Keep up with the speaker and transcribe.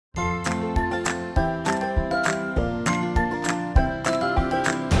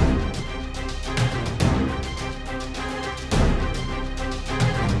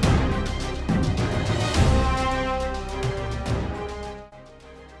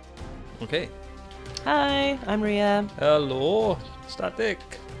Okay. Hi, I'm Ria. Hello, Static.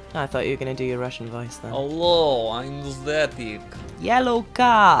 I thought you were going to do your Russian voice then. Hello, I'm Static. Yellow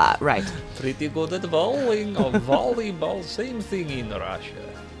car! Right. Pretty good at bowling or volleyball, same thing in Russia.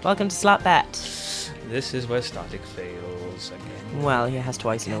 Welcome to Slap Bet. This is where Static fails again. Well, he has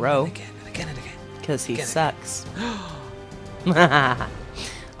twice in a row. Again and again and again. Because he sucks.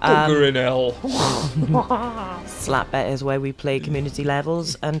 Bugger in hell. Slap Bet is where we play community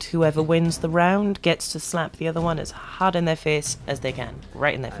levels, and whoever wins the round gets to slap the other one as hard in their face as they can.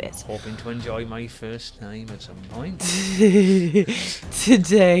 Right in their face. Hoping to enjoy my first time at some point.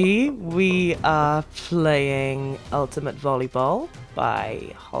 Today we are playing Ultimate Volleyball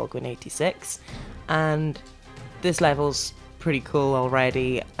by Holgwin86, and this level's pretty cool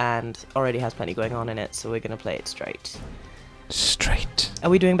already and already has plenty going on in it, so we're going to play it straight. Straight. Are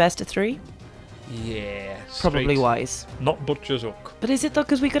we doing best of 3? Yeah. Probably straight. wise. Not Butcher's Hook. But is it though?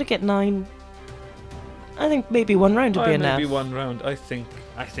 Because we got to get 9. I think maybe 1 round would be enough. Maybe 1 round. I think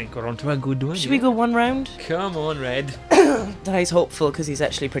we're on to a good one. Should we go 1 round? Come on, Red. He's hopeful because he's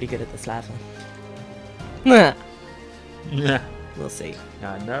actually pretty good at this level. Nah. Yeah. We'll see.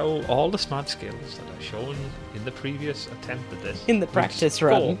 And now all the smart skills that are shown in the previous attempt at this In the practice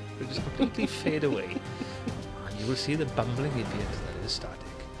run. They just completely fade away. And you will see the bumbling idiot that is Static.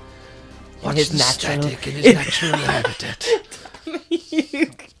 Watch his the natural- Static in his natural habitat. You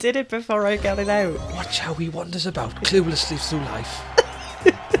did it before I got it out. Watch how he wanders about cluelessly through life.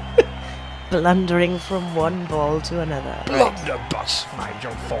 Blundering from one ball to another. Blunderbuss,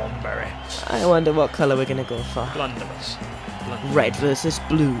 Nigel Thornberry. I wonder what colour we're going to go for. Blunderbuss. Red versus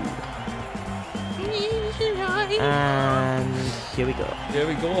blue. And here we go. Here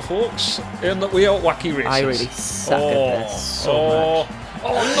we go, folks. In the we are wacky races. I really suck at this so much.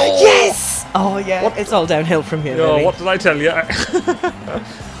 Oh no! Yes! Oh yeah, What? it's all downhill from here, No, really. what did I tell you?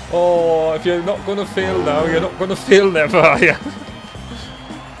 Oh, if you're not going to fail now, you're not going to fail never, are you?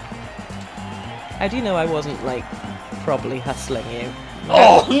 How do you know I wasn't, like, probably hustling you?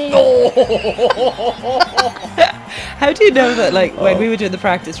 Oh no! How do you know that, like, when we were doing the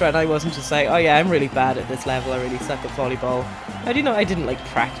practice run, I wasn't just like, oh yeah, I'm really bad at this level, I really suck at volleyball. How do you know I didn't, like,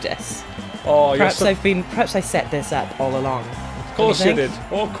 practice? Oh, Perhaps I set this up all along. Of course you did.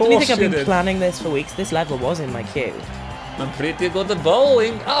 Oh, of Don't you course think I've you been did. planning this for weeks? This level was in my queue. I'm pretty good at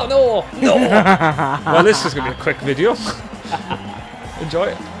bowling. Oh no! No! Well, this is going to be a quick video. Enjoy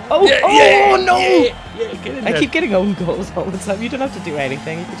it. Oh, no! Yeah, get in I there. keep getting own goals all the time. You don't have to do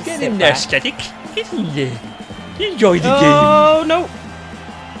anything. You can just Get sit in there, back. Static. Get in there. Enjoy the game. Oh, no!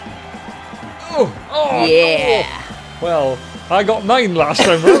 Oh, Yeah! no. Well, I got 9 last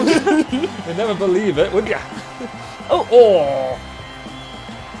time round. You'd never believe it, would ya? Oh! Oh!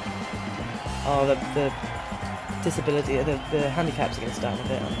 Oh, the disability, the handicaps are going to start a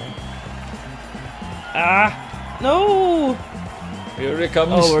bit, aren't they? Ah! No! Here it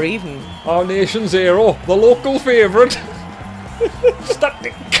comes. Oh, we're even. Our nation's hero, the local favourite.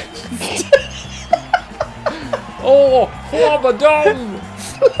 Static. Oh, Flabber down.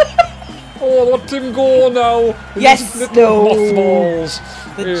 Oh, let him go now. Yes, Little no. mothballs.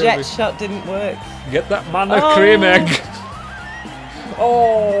 The Here jet we- shot didn't work. Get that man a Oh. cream egg.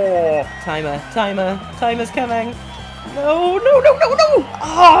 Oh. Timer's coming. No!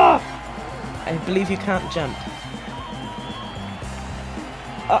 Ah! I believe you can't jump.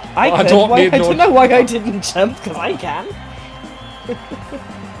 I I could. don't Why, need I no- don't know why I didn't jump, because I can.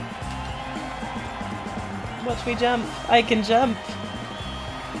 Watch me jump. I can jump.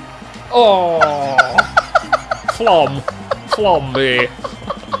 Oh. Flomby.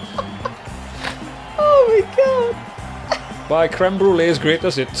 Oh my god. By creme brulee's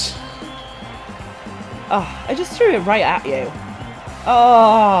greatest hits. Oh, I just threw it right at you.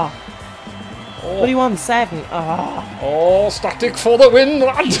 Oh. What do you want? 7. Oh. Oh, Static for the win,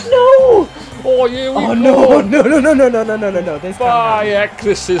 lad. No! Oh, here we Oh go. no! This By can't happen. heck,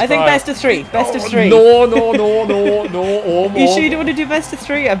 this is I think bad. best of 3. Best of 3. No. Oh, You sure you don't want to do best of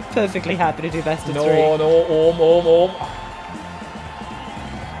 3? I'm perfectly happy to do best of 3. No, oh.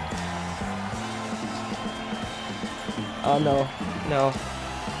 Oh no.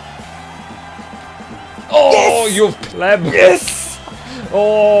 Oh, Yes! you pleb. Yes!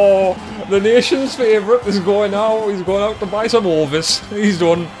 Oh, the nation's favourite is going out. He's going out to buy some Ovis. He's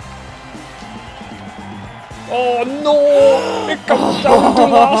done. Oh no! It comes down to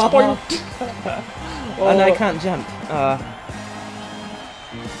last point. And I can't jump.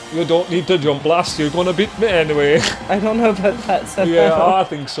 You don't need to jump last. You're gonna beat me anyway. I don't know about that somehow. Yeah, I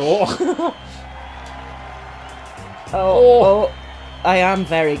think so. Oh, I am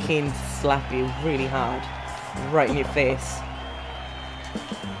very keen to slap you really hard. Right in your face.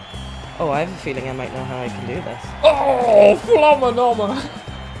 Oh, I have a feeling I might know how I can do this. Oh, Flamanoma!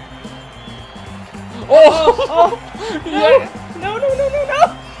 Oh! Yeah! No, no, no, no,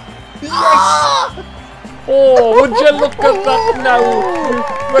 no! Yes! Oh, would you look at that now?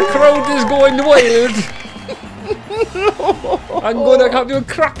 The crowd is going wild. I'm gonna have you a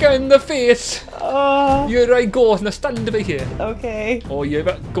cracker in the face. Here I go. Now stand over here. Okay. Oh, you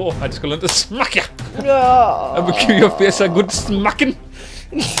better go. I'm just going to smack you. Oh. I'm gonna give your face a good smacking.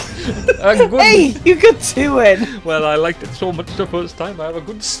 A good... Hey, you got 2 in. Well, I liked it so much the first time. I have a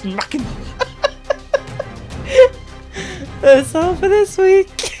good smacking. That's all for this week.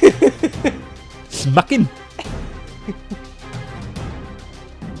 Smacking.